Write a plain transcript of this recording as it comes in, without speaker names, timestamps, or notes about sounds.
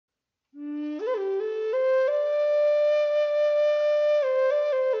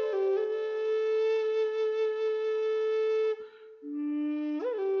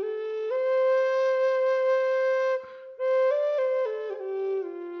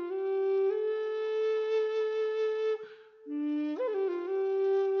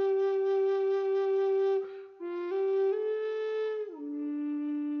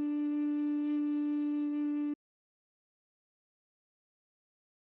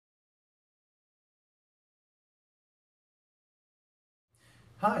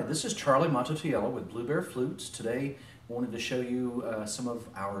Hi, this is Charlie Mato-Toyela with Blue Bear Flutes. Today I wanted to show you some of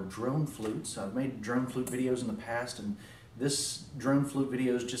our drone flutes. I've made drone flute videos in the past, and this drone flute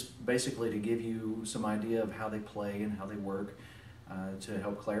video is just basically to give you some idea of how they play and how they work, to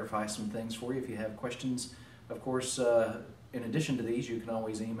help clarify some things for you. If you have questions, of course, in addition to these, you can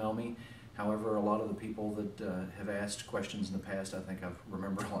always email me. However, a lot of the people that have asked questions in the past, I think I've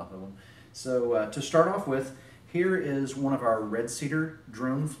remembered a lot of them. So to start off with, here is one of our red cedar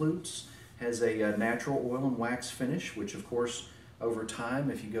drone flutes. Has a natural oil and wax finish, which of course over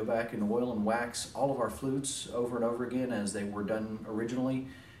time, if you go back and oil and wax all of our flutes over and over again as they were done originally,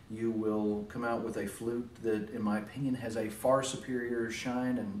 you will come out with a flute that, in my opinion, has a far superior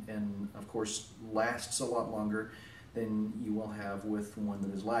shine and of course lasts a lot longer than you will have with one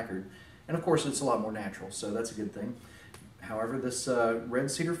that is lacquered. And of course it's a lot more natural, so that's a good thing. However, this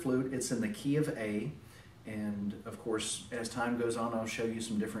red cedar flute, it's in the key of A. And of course, as time goes on, I'll show you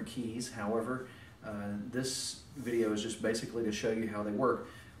some different keys. However, this video is just basically to show you how they work.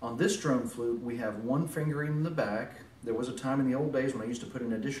 On this drone flute, we have one fingering in the back. There was a time in the old days when I used to put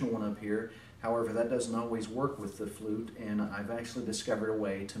an additional one up here. However, that doesn't always work with the flute, and I've actually discovered a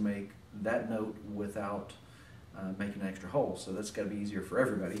way to make that note without making an extra hole. So that's got to be easier for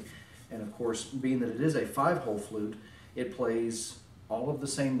everybody. And of course, being that it is a 5-hole flute, it plays all of the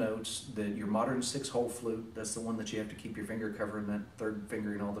same notes that your modern 6-hole flute, that's the one that you have to keep your finger covering that third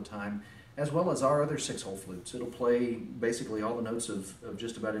fingering all the time, as well as our other 6-hole flutes. It'll play basically all the notes of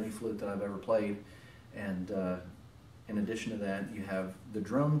just about any flute that I've ever played. And in addition to that, you have the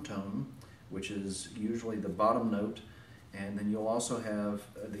drone tone, which is usually the bottom note, and then you'll also have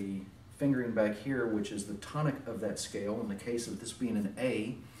the fingering back here, which is the tonic of that scale. In the case of this being an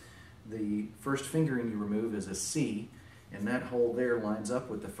A, the first fingering you remove is a C, and that hole there lines up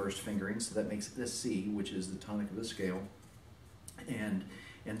with the first fingering, so that makes it this C, which is the tonic of the scale. And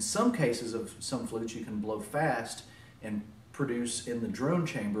in some cases of some flutes, you can blow fast and produce in the drone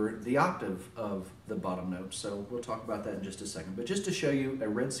chamber the octave of the bottom note. So we'll talk about that in just a second. But just to show you a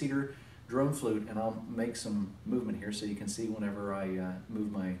red cedar drone flute, and I'll make some movement here so you can see whenever I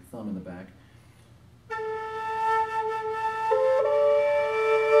move my thumb in the back.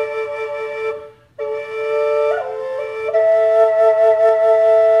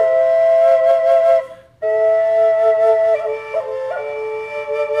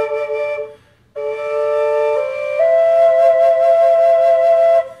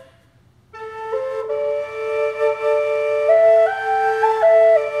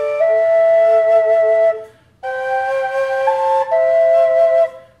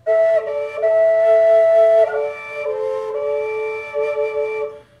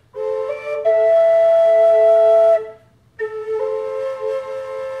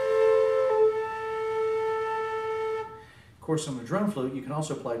 Of course, on the drone flute, you can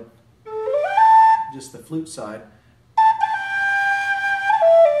also play just the flute side.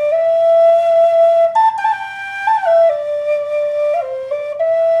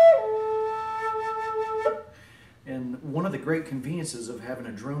 And one of the great conveniences of having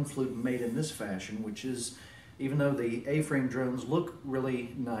a drone flute made in this fashion, which is, even though the A-frame drones look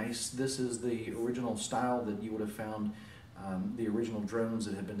really nice, this is the original style that you would have found. The original drones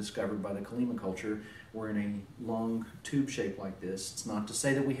that have been discovered by the Kalima culture were in a long tube shape like this. It's not to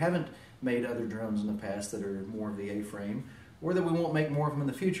say that we haven't made other drones in the past that are more of the A-frame, or that we won't make more of them in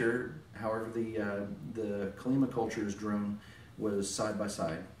the future. However, the Kalima culture's drone was side by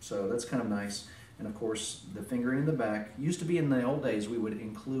side, so that's kind of nice. And of course, the fingering in the back used to be, in the old days, we would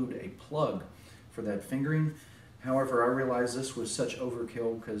include a plug for that fingering. However, I realized this was such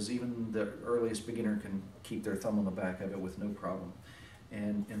overkill because even the earliest beginner can keep their thumb on the back of it with no problem.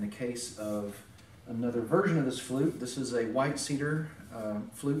 And in the case of another version of this flute, this is a white cedar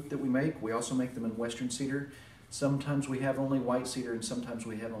flute that we make. We also make them in western cedar. Sometimes we have only white cedar and sometimes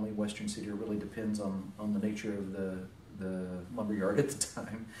we have only western cedar. It really depends on the nature of the lumberyard at the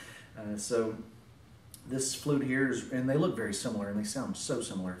time. So this flute here is, and they look very similar and they sound so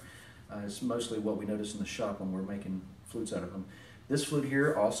similar. It's mostly what we notice in the shop when we're making flutes out of them. This flute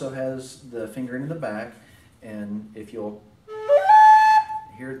here also has the fingering in the back, and if you'll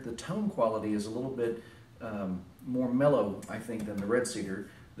hear, the tone quality is a little bit more mellow, I think, than the red cedar.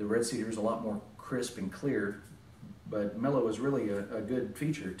 The red cedar is a lot more crisp and clear, but mellow is really a good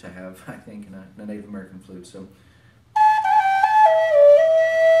feature to have, I think, in a Native American flute. So.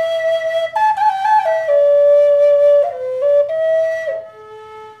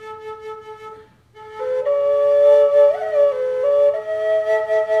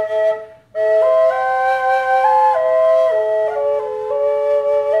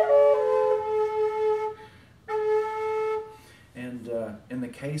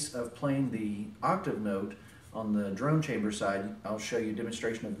 case of playing the octave note on the drone chamber side, I'll show you a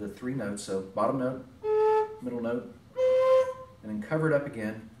demonstration of the 3 notes. So bottom note, middle note, and then cover it up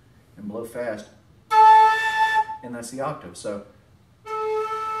again and blow fast, and that's the octave. So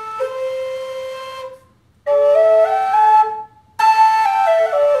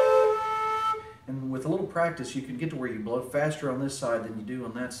and with a little practice you can get to where you blow faster on this side than you do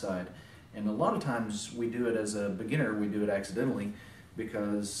on that side. And a lot of times we do it as a beginner, we do it accidentally,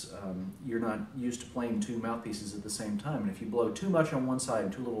 because you're not used to playing 2 mouthpieces at the same time. And if you blow too much on one side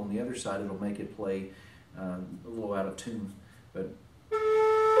and too little on the other side, it'll make it play a little out of tune. But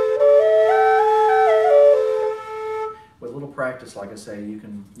with a little practice, like I say, you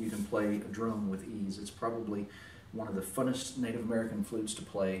can play a drone with ease. It's probably one of the funnest Native American flutes to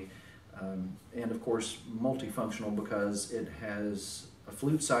play, and of course multifunctional, because it has a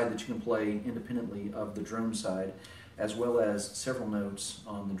flute side that you can play independently of the drone side, as well as several notes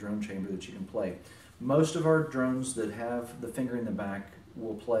on the drone chamber that you can play. Most of our drones that have the finger in the back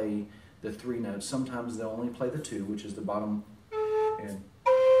will play the 3 notes. Sometimes they'll only play the 2, which is the bottom and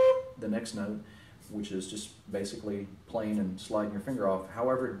the next note, which is just basically playing and sliding your finger off.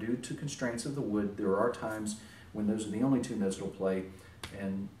 However, due to constraints of the wood, there are times when those are the only 2 notes it'll play,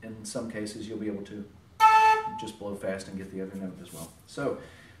 and in some cases you'll be able to just blow fast and get the other note as well. So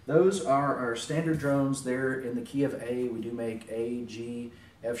those are our standard drones. They're in the key of A. We do make A, G,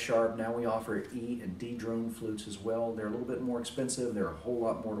 F sharp. Now we offer E and D drone flutes as well. They're a little bit more expensive. They're a whole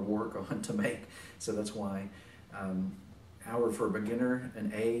lot more to work on to make, so that's why. However, for a beginner,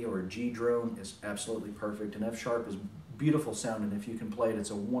 an A or a G drone is absolutely perfect. An F sharp is beautiful sounding. If you can play it,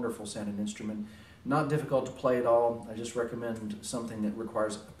 it's a wonderful sounding instrument. Not difficult to play at all. I just recommend something that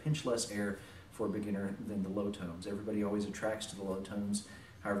requires a pinch less air for a beginner than the low tones. Everybody always attracts to the low tones.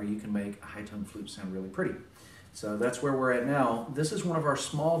 However, you can make a high tone flute sound really pretty. So that's where we're at now. This is one of our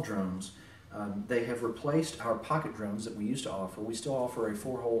small drones. They have replaced our pocket drones that we used to offer. We still offer a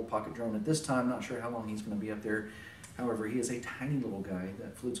 4-hole pocket drone at this time. Not sure how long he's going to be up there. However, he is a tiny little guy.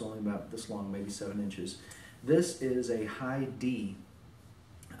 That flute's only about this long, maybe 7 inches. This is a high D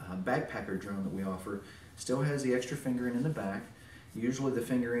backpacker drone that we offer. Still has the extra fingering in the back. Usually the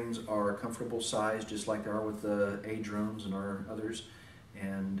fingerings are a comfortable size, just like there are with the A drones and our others.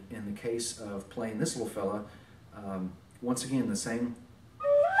 And in the case of playing this little fella, once again the same.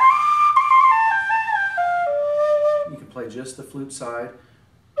 You can play just the flute side.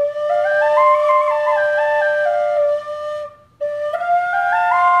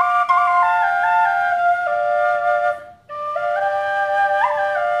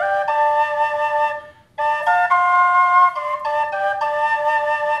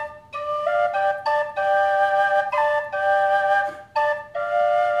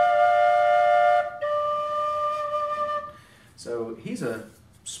 So he's a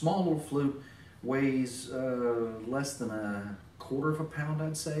small little flute, weighs less than a quarter of a pound,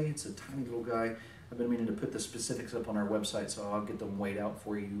 I'd say. It's a tiny little guy. I've been meaning to put the specifics up on our website, so I'll get them weighed out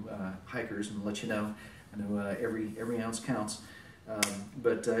for you hikers and let you know. I know every ounce counts.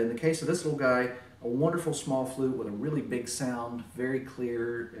 But in the case of this little guy, a wonderful small flute with a really big sound, very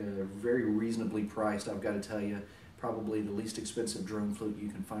clear, very reasonably priced, I've got to tell you. Probably the least expensive drone flute you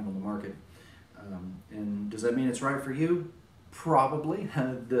can find on the market. And does that mean it's right for you? Probably.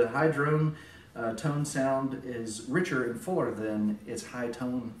 The high drone tone sound is richer and fuller than its high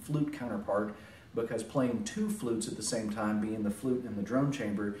tone flute counterpart, because playing 2 flutes at the same time, being the flute and the drone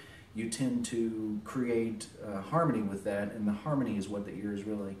chamber, you tend to create harmony with that, and the harmony is what the ear is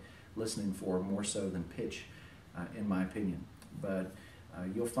really listening for, more so than pitch, in my opinion. But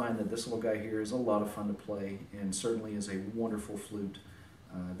you'll find that this little guy here is a lot of fun to play, and certainly is a wonderful flute.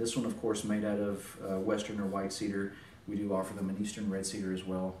 This one, of course, made out of western or white cedar. We do offer them in eastern red cedar as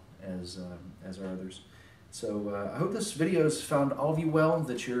well as our others. So I hope this video has found all of you well,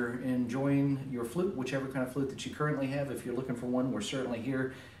 that you're enjoying your flute, whichever kind of flute that you currently have. If you're looking for one, we're certainly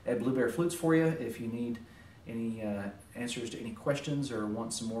here at Blue Bear Flutes for you. If you need any answers to any questions or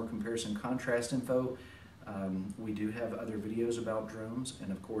want some more comparison contrast info, we do have other videos about drones,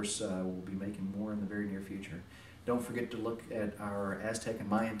 and of course we'll be making more in the very near future. Don't forget to look at our Aztec and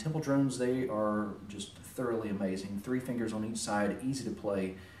Mayan temple drones. They are just thoroughly amazing. 3 fingers on each side, easy to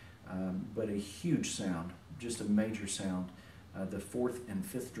play, but a huge sound, just a major sound. The 4th and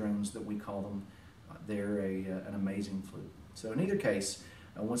 5th drones that we call them, they're an amazing flute. So in either case,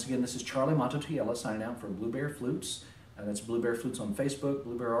 once again, this is Charlie Mato-Toyela signing out for Blue Bear Flutes. That's Blue Bear Flutes on Facebook,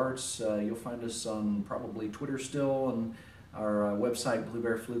 Blue Bear Arts. You'll find us on probably Twitter still, and our website,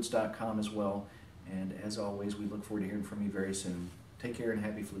 bluebearflutes.com as well. And as always, we look forward to hearing from you very soon. Take care and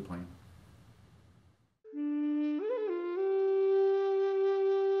happy flute playing.